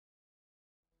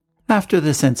After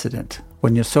this incident,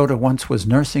 when Yasoda once was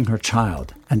nursing her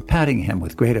child and patting him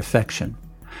with great affection,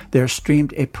 there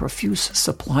streamed a profuse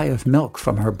supply of milk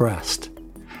from her breast,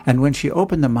 and when she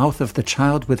opened the mouth of the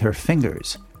child with her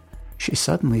fingers, she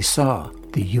suddenly saw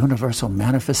the universal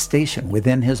manifestation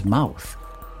within his mouth.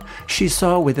 She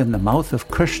saw within the mouth of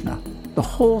Krishna the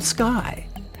whole sky,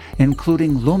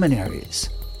 including luminaries,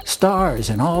 stars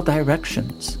in all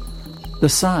directions, the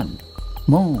sun,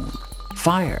 moon,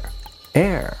 fire,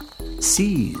 air,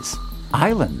 seas,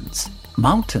 islands,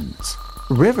 mountains,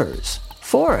 rivers,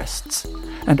 forests,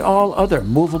 and all other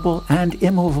movable and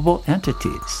immovable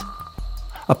entities.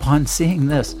 Upon seeing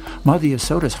this, Mother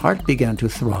Yasoda's heart began to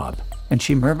throb, and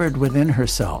she murmured within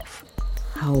herself,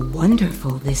 "How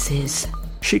wonderful this is."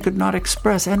 She could not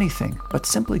express anything, but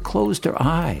simply closed her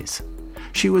eyes.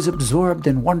 She was absorbed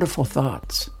in wonderful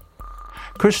thoughts.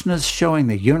 Krishna's showing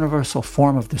the universal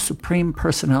form of the Supreme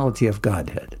Personality of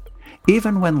Godhead,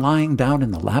 even when lying down in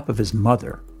the lap of his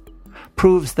mother,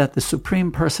 proves that the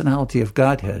Supreme Personality of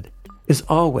Godhead is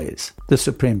always the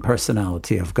Supreme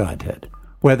Personality of Godhead,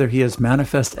 whether he is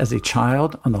manifest as a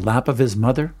child on the lap of his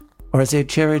mother or as a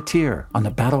charioteer on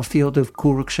the battlefield of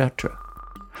Kurukshetra.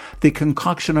 The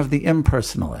concoction of the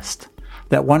impersonalist,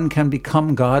 that one can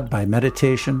become God by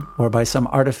meditation or by some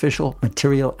artificial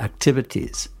material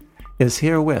activities, is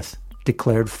herewith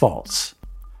declared false.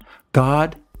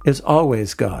 God is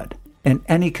always God in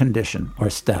any condition or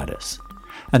status,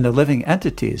 and the living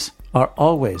entities are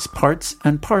always parts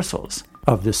and parcels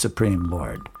of the Supreme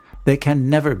Lord. They can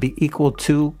never be equal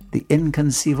to the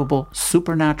inconceivable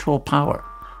supernatural power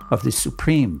of the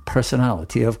Supreme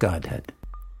Personality of Godhead.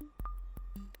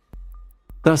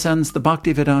 Thus ends the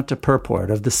Bhaktivedanta purport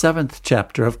of the 7th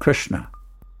chapter of Krishna,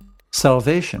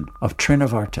 Salvation of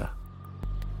Trinavarta.